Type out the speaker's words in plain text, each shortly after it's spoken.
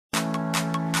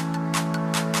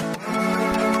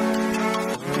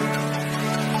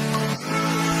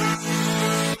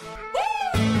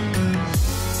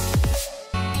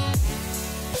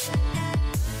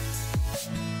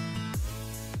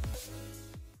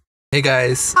Hey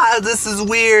guys, this is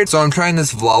weird. So I'm trying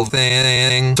this vlog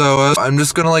thing. So I'm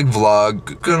just gonna like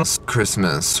vlog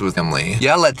Christmas with family.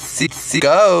 Yeah, let's see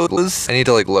goes. I need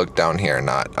to like look down here,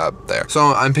 not up there.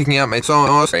 So I'm picking up my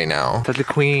sauce right now. Such a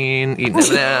queen, eating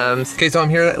M&Ms. Okay, so I'm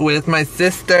here with my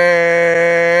sister.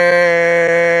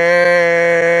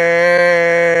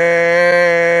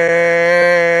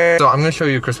 So I'm gonna show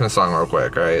you a Christmas song real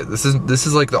quick, alright? This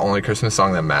is like the only Christmas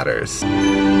song that matters.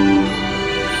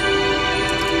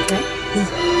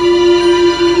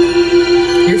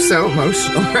 You're so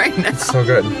emotional right now. It's so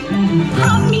good.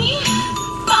 Fuck me,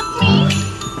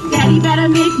 daddy better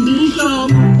make me show.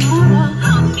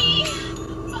 Fuck me.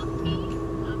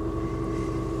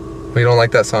 You don't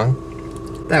like that song?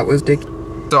 That was Dick.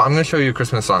 So I'm gonna show you a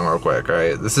Christmas song real quick,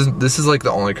 alright? This is like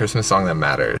the only Christmas song that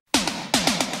matters.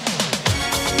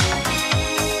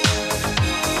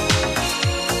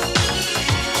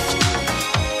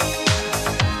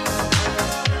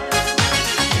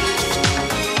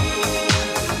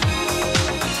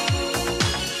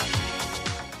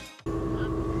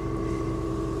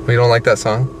 You don't like that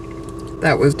song?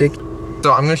 That was Dick.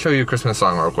 So I'm gonna show you a Christmas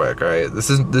song real quick, alright? This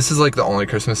is like the only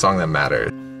Christmas song that matters.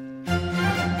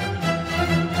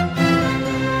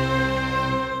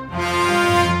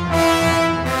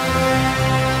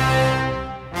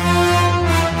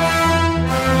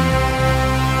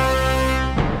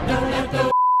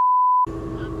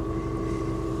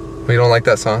 You don't like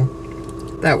that song?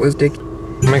 That was Dick.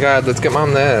 Oh my god, let's get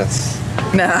mom this.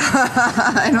 No,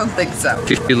 I don't think so.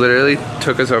 She literally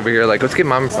took us over here like, let's get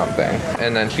mom something.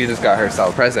 And then she just got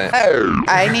herself a present.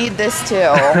 I need this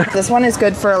too. This one is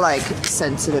good for like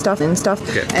sensitive stuff and stuff.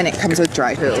 Okay. And it comes with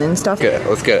dry food and stuff. Get it,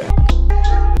 let's get it.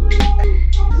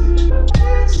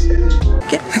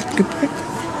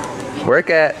 Work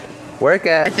it. Work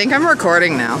I it. think I'm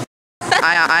recording now.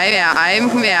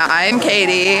 I'm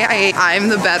Katie. I'm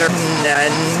the better one.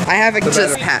 I haven't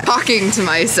just talking to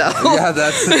myself. Yeah,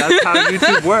 that's how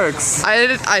YouTube works.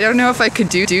 I don't know if I could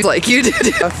do like you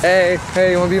did. Hey,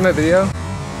 you wanna be in my video?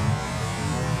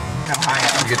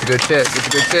 Ohio. You get the good shit, get the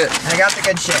good shit. I got the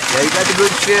good shit. Yeah, you got the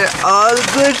good shit. Oh, the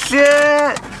good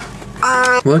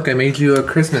shit. Look, I made you a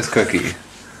Christmas cookie.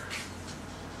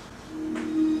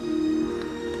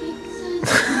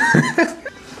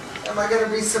 Am I gonna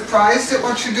be surprised at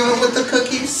what you're doing with the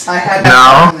cookies? I had no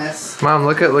part in this. Mom,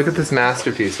 look at this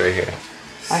masterpiece right here.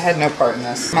 I had no part in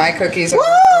this. My cookies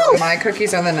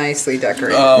are the nicely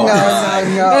decorated. Oh.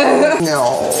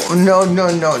 No.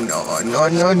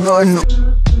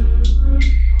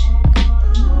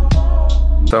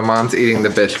 So mom's eating the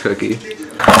bitch cookie.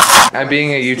 I'm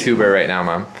being a YouTuber right now,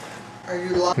 Mom. Are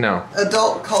you No.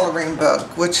 adult coloring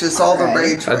book, which is all the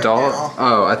rage Adult? right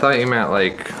Oh, I thought you meant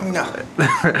like... now. No.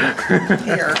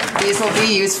 Here. These will be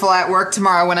useful at work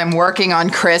tomorrow when I'm working on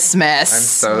Christmas. I'm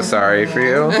so sorry for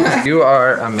you. You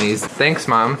are amazing. Thanks,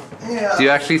 Mom. Yeah. Do you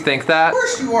actually think that? Of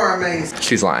course you are amazing.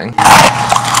 She's lying.